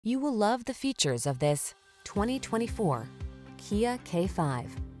You will love the features of this 2024 Kia K5.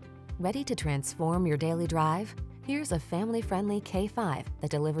 Ready to transform your daily drive? Here's a family-friendly K5 that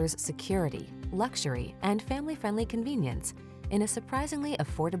delivers security, luxury, and family-friendly convenience in a surprisingly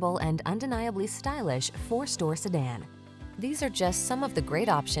affordable and undeniably stylish 4-door sedan. These are just some of the great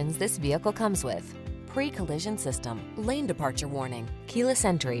options this vehicle comes with: pre-collision system, lane departure warning, keyless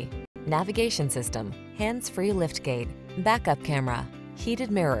entry, navigation system, hands-free liftgate, backup camera,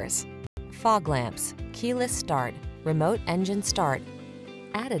 heated mirrors, fog lamps, keyless start, remote engine start.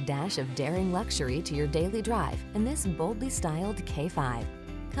 Add a dash of daring luxury to your daily drive in this boldly styled K5.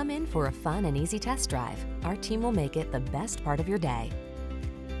 Come in for a fun and easy test drive. Our team will make it the best part of your day.